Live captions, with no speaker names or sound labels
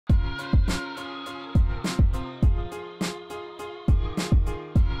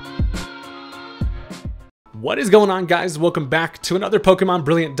What is going on, guys? Welcome back to another Pokemon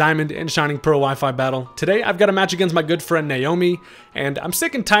Brilliant Diamond and Shining Pearl Wi-Fi battle. Today I've got a match against my good friend Naomi, and I'm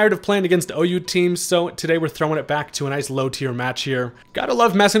sick and tired of playing against OU teams, so today we're throwing it back to a nice low tier match here. Gotta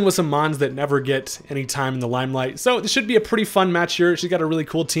love messing with some Mons that never get any time in the limelight, so this should be a pretty fun match here. She's got a really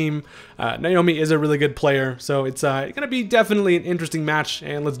cool team. Naomi is a really good player, so it's gonna be definitely an interesting match,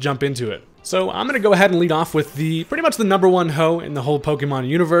 and let's jump into it. So I'm going to go ahead and lead off with pretty much the #1 hoe in the whole Pokemon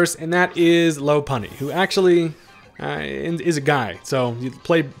universe, and that is Lopunny, who actually is a guy. So you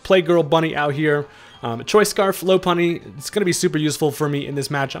play girl bunny out here. A Choice Scarf, Lopunny, it's going to be super useful for me in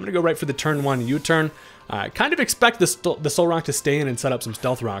this match. I'm going to go right for the turn 1 U-turn. Kind of expect the Soul Rock to stay in and set up some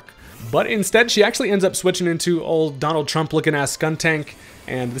Stealth Rock. But instead, she actually ends up switching into old Donald Trump looking ass Skuntank.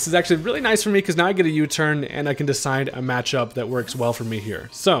 And this is actually really nice for me because now I get a U-turn and I can decide a matchup that works well for me here.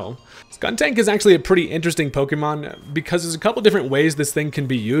 So, Skuntank is actually a pretty interesting Pokemon because there's a couple different ways this thing can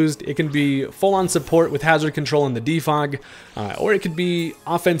be used. It can be full-on support with Hazard Control and the Defog, or it could be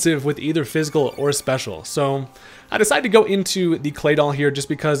offensive with either physical or special. So, I decided to go into the Claydol here just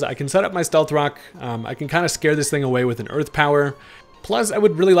because I can set up my Stealth Rock. I can kind of scare this thing away with an Earth Power. Plus, I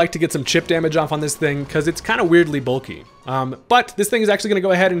would really like to get some chip damage off on this thing because it's kind of weirdly bulky. But this thing is actually going to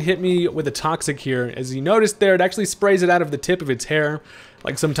go ahead and hit me with a Toxic here. As you noticed there, it actually sprays it out of the tip of its hair,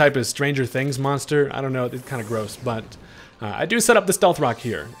 like some type of Stranger Things monster. I don't know, it's kind of gross, but I do set up the Stealth Rock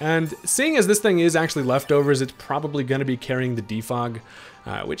here. And seeing as this thing is actually leftovers, it's probably going to be carrying the Defog,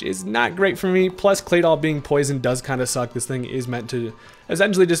 which is not great for me. Plus, Claydol being poisoned does kind of suck. This thing is meant to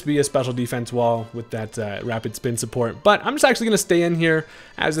essentially just be a special defense wall with that rapid spin support. But I'm just actually going to stay in here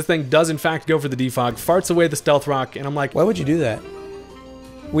as the thing does in fact go for the Defog, farts away the Stealth Rock, and I'm like, why would you do that?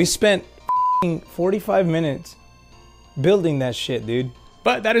 We spent 45 minutes building that shit, dude.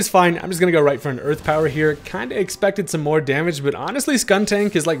 But that is fine. I'm just going to go right for an Earth Power here. Kind of expected some more damage, but honestly,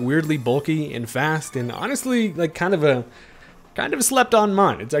 Skuntank is like weirdly bulky and fast, and honestly, like kind of a slept on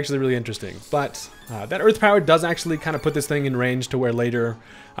Mon. It's actually really interesting. But that Earth Power does actually kind of put this thing in range to where later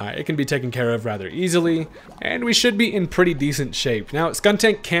it can be taken care of rather easily. And we should be in pretty decent shape. Now,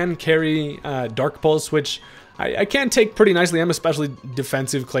 Skuntank can carry Dark Pulse, which I can take pretty nicely. I'm especially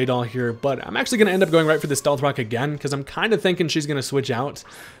defensive Claydol here, but I'm actually going to end up going right for the Stealth Rock again because I'm kind of thinking she's going to switch out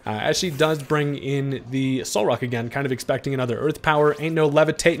as she does bring in the Soul Rock again, kind of expecting another Earth Power. Ain't no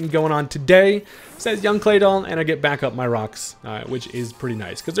levitating going on today, says young Claydol, and I get back up my rocks, which is pretty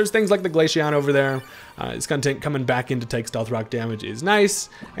nice because there's things like the Glaceon over there. Skuntank coming back in to take Stealth Rock damage is nice,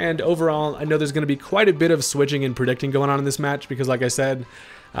 and overall, I know there's going to be quite a bit of switching and predicting going on in this match because, like I said,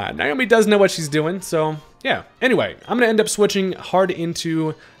 Naomi does know what she's doing, so yeah. Anyway, I'm going to end up switching hard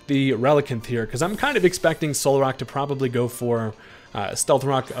into the Relicanth here because I'm kind of expecting Soul Rock to probably go for Stealth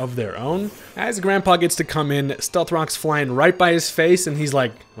Rock of their own. As Grandpa gets to come in, Stealth Rock's flying right by his face, and he's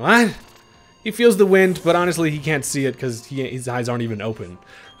like, what? He feels the wind, but honestly, he can't see it because his eyes aren't even open.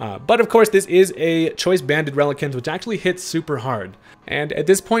 But of course, this is a Choice Banded Relicanth, which actually hits super hard. And at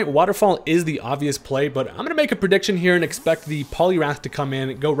this point, Waterfall is the obvious play, but I'm going to make a prediction here and expect the Poliwrath to come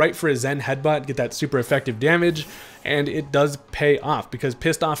in, go right for a Zen Headbutt, get that super effective damage, and it does pay off because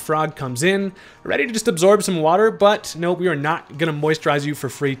Pissed Off Frog comes in, ready to just absorb some water, but no, we are not going to moisturize you for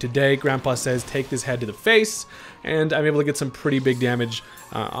free today. Grandpa says take this head to the face, and I'm able to get some pretty big damage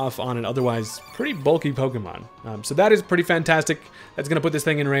off on an otherwise pretty bulky Pokemon. So that is pretty fantastic. That's going to put this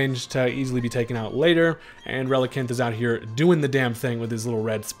thing in range to easily be taken out later, and Relicanth is out here doing the damn thing with his little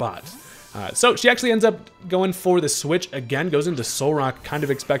red spot. So she actually ends up going for the switch again, goes into Soul Rock, kind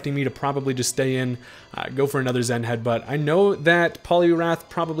of expecting me to probably just stay in, go for another Zen Headbutt. I know that Poliwrath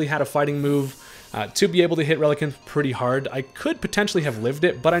probably had a fighting move to be able to hit Relicanth pretty hard. I could potentially have lived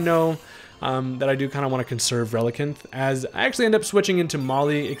it, but I know that I do kind of want to conserve Relicanth, as I actually end up switching into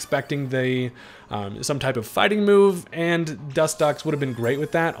Molly, expecting some type of fighting move, and Dustox would have been great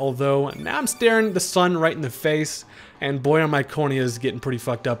with that, although now I'm staring the sun right in the face, and boy are my corneas getting pretty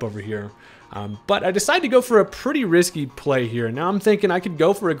fucked up over here. But I decided to go for a pretty risky play here. Now I'm thinking I could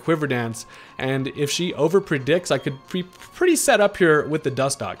go for a Quiver Dance, and if she over-predicts, I could be pretty set up here with the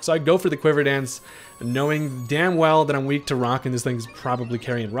Dustox. So I go for the Quiver Dance, knowing damn well that I'm weak to Rock, and this thing's probably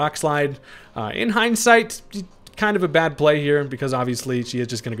carrying Rock Slide. In hindsight, kind of a bad play here, because obviously she is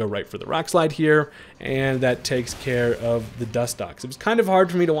just going to go right for the Rock Slide here, and that takes care of the Dustox. It was kind of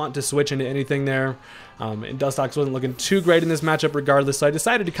hard for me to want to switch into anything there, and Dustox wasn't looking too great in this matchup regardless, so I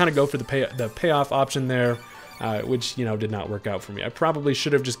decided to kind of go for the payoff option there, which, you know, did not work out for me. I probably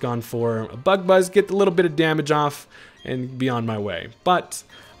should have just gone for a Bug Buzz, get a little bit of damage off, and be on my way. But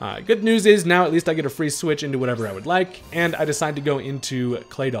good news is now at least I get a free switch into whatever I would like, and I decide to go into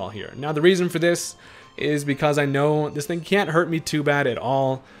Claydol here. Now the reason for this is because I know this thing can't hurt me too bad at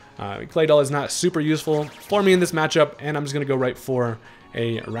all. Clay Doll is not super useful for me in this matchup, and I'm just going to go right for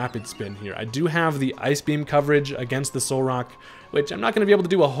a rapid spin here. I do have the Ice Beam coverage against the Soul Rock, which I'm not going to be able to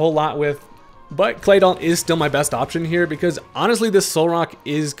do a whole lot with, but Clay Doll is still my best option here because honestly this Soul Rock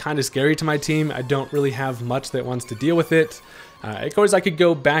is kind of scary to my team. I don't really have much that wants to deal with it. Of course, I could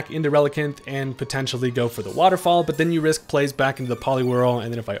go back into Relicanth and potentially go for the Waterfall, but then you risk plays back into the Poliwhirl,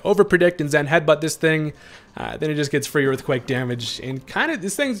 and then if I overpredict and Zen Headbutt this thing, then it just gets free Earthquake damage, and kind of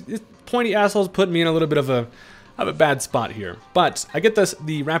this pointy asshole's put me in a little bit of a bad spot here. But I get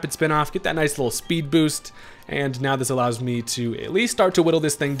the rapid spin off, get that nice little speed boost, and now this allows me to at least start to whittle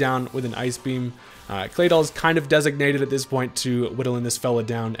this thing down with an Ice Beam. Clay Doll is kind of designated at this point to whittling this fella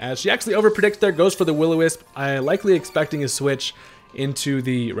down, as she actually overpredicts there, goes for the Will-O-Wisp, likely expecting a switch into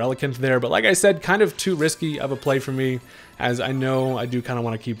the Relicanth there, but like I said, kind of too risky of a play for me, as I know I do kind of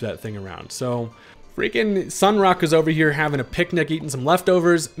want to keep that thing around. So freaking Sunrock is over here having a picnic, eating some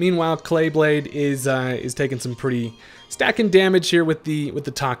leftovers. Meanwhile, Clayblade is taking some pretty stacking damage here with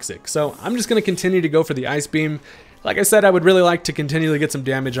the Toxic. So I'm just going to continue to go for the Ice Beam. Like I said, I would really like to continually get some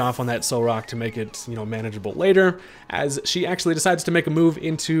damage off on that Soul Rock to make it, you know, manageable later, as she actually decides to make a move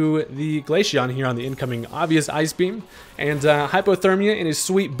into the Glaceon here on the incoming obvious Ice Beam, and Hypothermia in his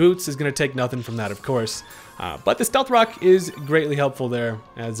sweet boots is going to take nothing from that, of course. But the Stealth Rock is greatly helpful there,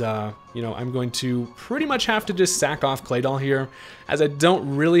 as, you know, I'm going to pretty much have to just sack off Clay Doll here, as I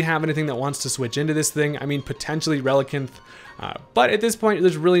don't really have anything that wants to switch into this thing. I mean, potentially Relicanth, but at this point,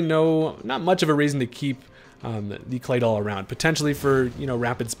 there's really not much of a reason to keep the Clay Doll around, potentially for, you know,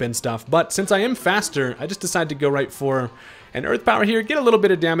 rapid spin stuff. But since I am faster, I just decided to go right for an Earth Power here, get a little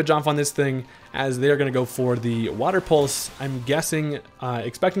bit of damage off on this thing, as they're going to go for the Water Pulse. I'm guessing,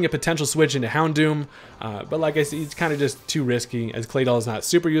 expecting a potential switch into Houndoom, but like I said, it's kind of just too risky, as Clay Doll is not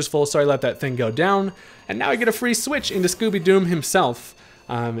super useful, so I let that thing go down, and now I get a free switch into Scooby Doom himself.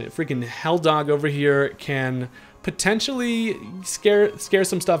 Freaking Hell Dog over here can potentially scare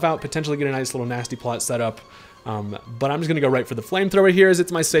some stuff out, potentially get a nice little nasty plot set up. But I'm just going to go right for the Flamethrower here, as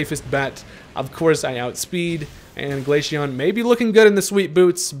it's my safest bet. Of course, I outspeed, and Glaceon may be looking good in the sweet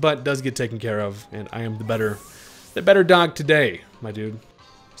boots, but does get taken care of, and I am the better dog today, my dude.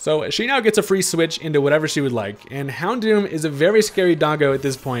 So she now gets a free switch into whatever she would like, and Houndoom is a very scary doggo at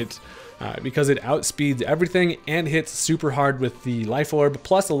this point, because it outspeeds everything and hits super hard with the Life Orb,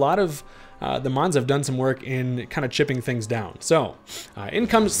 plus a lot of the Mons have done some work in kind of chipping things down. So, in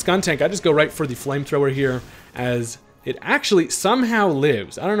comes Skuntank. I just go right for the Flamethrower here, as it actually somehow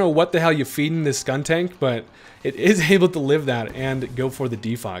lives. I don't know what the hell you feed in this Skuntank, but it is able to live that and go for the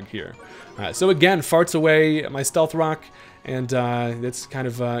Defog here. So again, farts away my Stealth Rock, and that's kind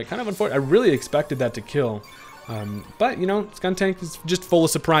of unfortunate. I really expected that to kill. But, you know, Skuntank is just full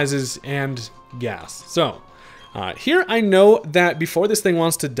of surprises and gas. So, here I know that before this thing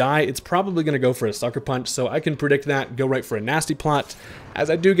wants to die, it's probably going to go for a Sucker Punch, so I can predict that, go right for a Nasty Plot, as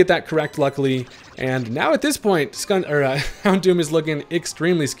I do get that correct, luckily. And now at this point, Houndoom is looking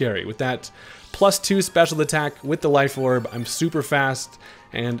extremely scary with that +2 special attack with the Life Orb. I'm super fast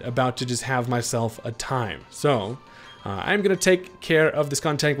and about to just have myself a time. So, I'm going to take care of this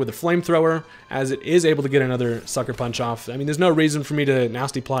Skuntank with a Flamethrower, as it is able to get another Sucker Punch off. I mean, there's no reason for me to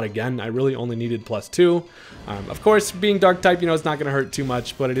Nasty Plot again. I really only needed +2. Of course, being Dark type, you know, it's not going to hurt too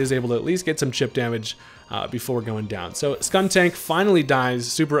much, but it is able to at least get some chip damage before going down. So Skuntank finally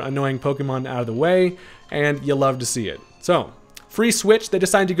dies, super annoying Pokemon out of the way, and you love to see it. So, free switch, they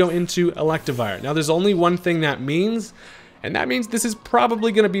decide to go into Electivire. Now, there's only one thing that means, and that means this is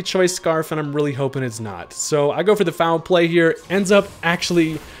probably going to be Choice Scarf, and I'm really hoping it's not. So I go for the foul play here. Ends up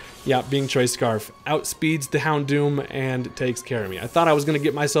actually, yeah, being Choice Scarf. Outspeeds the Houndoom and takes care of me. I thought I was going to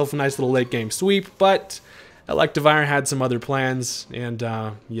get myself a nice little late game sweep, but Electivire had some other plans, and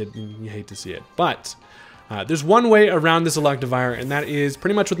you hate to see it. But there's one way around this Electivire, and that is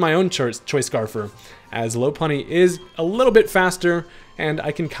pretty much with my own Choice Scarfer, as Lopunny is a little bit faster, and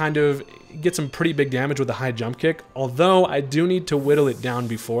I can kind of get some pretty big damage with a high jump kick, although I do need to whittle it down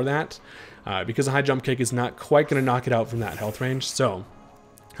before that, because a high jump kick is not quite going to knock it out from that health range. So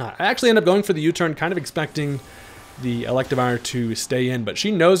I actually end up going for the U-turn, kind of expecting the Electivire to stay in, but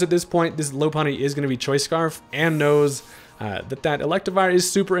she knows at this point this Lopunny is going to be Choice Scarf, and knows that Electivire is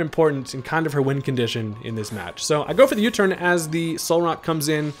super important in kind of her win condition in this match. So I go for the U-turn as the Soul Rock comes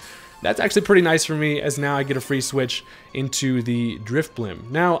in. That's actually pretty nice for me, as now I get a free switch into the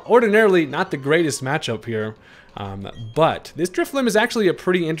Drifblim. Now, ordinarily, not the greatest matchup here, but this Drifblim is actually a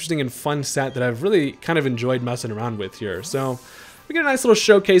pretty interesting and fun set that I've really kind of enjoyed messing around with here. So we get a nice little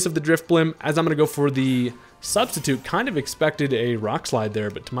showcase of the Drifblim, as I'm going to go for the substitute. Kind of expected a rock slide there,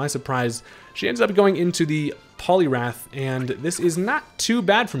 but to my surprise, she ends up going into the Poliwrath, and this is not too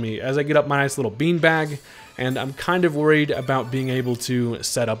bad for me as I get up my nice little beanbag, and I'm kind of worried about being able to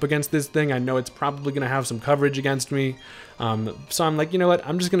set up against this thing. I know it's probably going to have some coverage against me, so I'm like, you know what,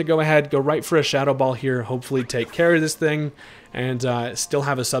 I'm just going to go ahead, go right for a Shadow Ball here, hopefully take care of this thing, and still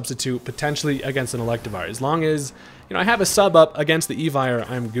have a substitute potentially against an Electivire. As long as, you know, I have a sub up against the Evire,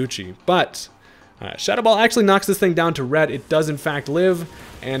 I'm Gucci. But Shadow Ball actually knocks this thing down to red. It does in fact live,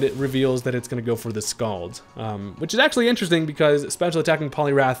 and it reveals that it's going to go for the Scald, which is actually interesting because special attacking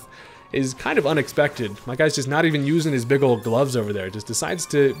Poliwrath is kind of unexpected. My guy's just not even using his big old gloves over there. Just decides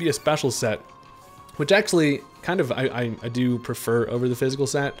to be a special set, which actually kind of I do prefer over the physical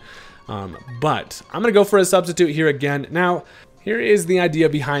set. But I'm going to go for a substitute here again. Now, here is the idea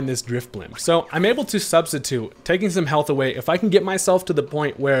behind this Drift Blimp. So I'm able to substitute, taking some health away. If I can get myself to the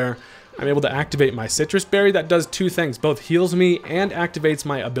point where I'm able to activate my Citrus Berry, that does two things. Both heals me and activates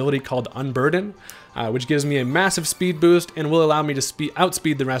my ability called Unburden, which gives me a massive speed boost and will allow me to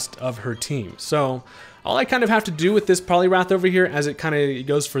outspeed the rest of her team. So all I kind of have to do with this Poliwrath over here, as it kind of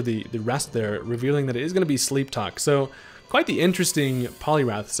goes for the rest there, revealing that it is going to be Sleep Talk. So quite the interesting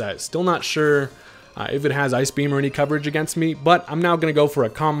Poliwrath set. Still not sure if it has Ice Beam or any coverage against me, but I'm now going to go for a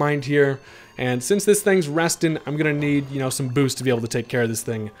Calm Mind here. And since this thing's resting, I'm going to need, you know, some boost to be able to take care of this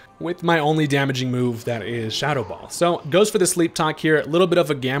thing with my only damaging move, that is Shadow Ball. So goes for the Sleep Talk here. A little bit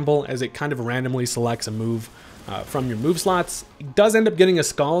of a gamble as it kind of randomly selects a move from your move slots. It does end up getting a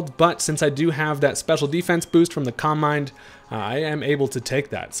Scald, but since I do have that special defense boost from the Calm Mind, I am able to take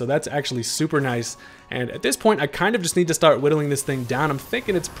that. So that's actually super nice. And at this point, I kind of just need to start whittling this thing down. I'm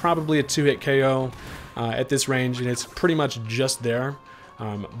thinking it's probably a 2-hit KO at this range, and it's pretty much just there.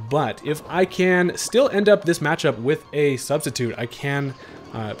 But if I can still end up this matchup with a substitute, I can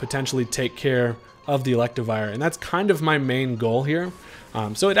potentially take care of the Electivire, and that's kind of my main goal here.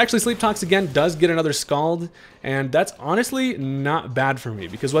 So it actually Sleep Talks again, does get another Scald, and that's honestly not bad for me,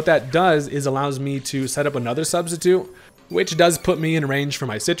 because what that does is allows me to set up another substitute, which does put me in range for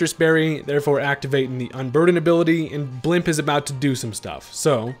my Citrus Berry, therefore activating the Unburden ability, and Blimp is about to do some stuff.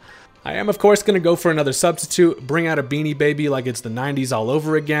 So I am, of course, going to go for another substitute, bring out a Beanie Baby like it's the 90s all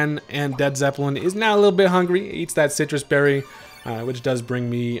over again, and Dead Zeppelin is now a little bit hungry, eats that Citrus Berry, which does bring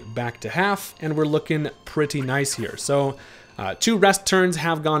me back to half, and we're looking pretty nice here. So 2 rest turns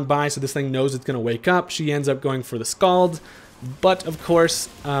have gone by, so this thing knows it's going to wake up. She ends up going for the Scald, but of course,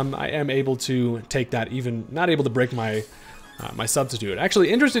 I am able to take that, even not able to break my my substitute.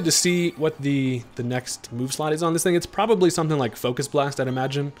 Actually interested to see what the next move slot is on this thing. It's probably something like Focus Blast, I'd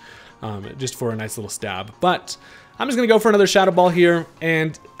imagine, just for a nice little stab. But I'm just going to go for another Shadow Ball here,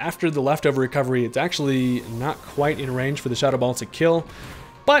 and after the leftover recovery, it's actually not quite in range for the Shadow Ball to kill,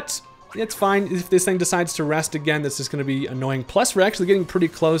 but it's fine. If this thing decides to rest again, this is going to be annoying. Plus, we're actually getting pretty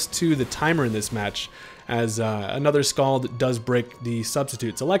close to the timer in this match, as another Scald does break the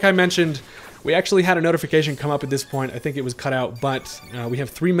substitute. So like I mentioned, we actually had a notification come up at this point. I think it was cut out, but we have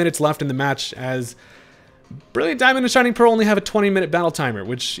 3 minutes left in the match, as Brilliant Diamond and Shining Pearl only have a 20-minute battle timer,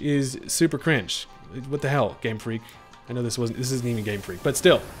 which is super cringe. What the hell, Game Freak? I know this isn't even Game Freak, but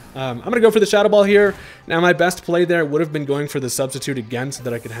still. I'm going to go for the Shadow Ball here. Now, my best play there would have been going for the substitute again so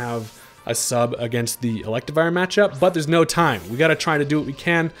that I could have a sub against the Electivire matchup, but there's no time. We got to try to do what we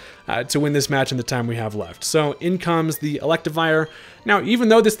can to win this match in the time we have left. So in comes the Electivire. Now, even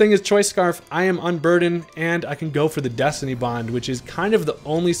though this thing is Choice Scarf, I am unburdened, and I can go for the Destiny Bond, which is kind of the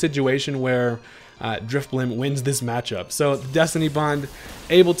only situation where Drift Blimp wins this matchup. So the Destiny Bond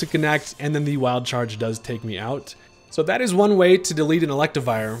able to connect, and then the Wild Charge does take me out. So that is one way to delete an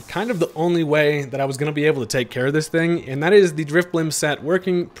Electivire, kind of the only way that I was going to be able to take care of this thing, and that is the Drift Blimp set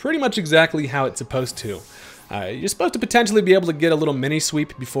working pretty much exactly how it's supposed to. You're supposed to potentially be able to get a little mini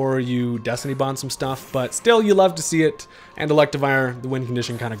sweep before you Destiny Bond some stuff, but still you love to see it, and Electivire, the win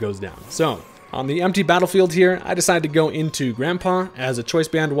condition kind of goes down. So on the empty battlefield here, I decided to go into Grandpa, as a Choice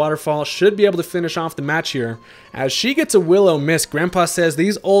Band Waterfall should be able to finish off the match here. As she gets a Will-O-Wisp, Grandpa says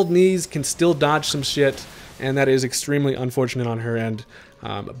these old knees can still dodge some shit, and that is extremely unfortunate on her end.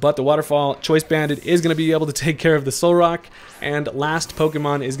 But the Waterfall Choice Bandit is going to be able to take care of the Solrock, and last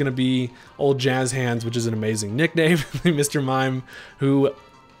Pokemon is going to be Old Jazz Hands, which is an amazing nickname, Mr. Mime, who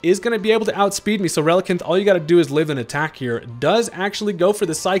is going to be able to outspeed me. So Relicanth, all you got to do is live and attack here. Does actually go for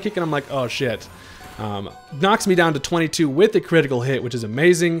the Psychic, and I'm like, oh shit. Knocks me down to 22 with a critical hit, which is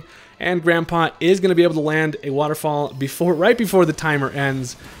amazing. And Grandpa is going to be able to land a Waterfall right before the timer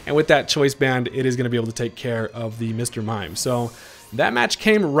ends. And with that Choice Band, it is going to be able to take care of the Mr. Mime. So That match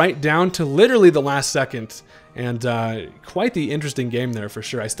came right down to literally the last second, and quite the interesting game there for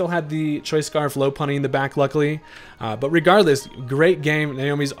sure. I still had the Choice Scarf low punny in the back, luckily. But regardless, great game.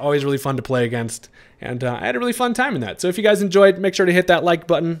 Naomi's always really fun to play against, and I had a really fun time in that. So if you guys enjoyed, make sure to hit that like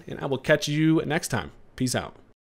button, and I will catch you next time. Peace out.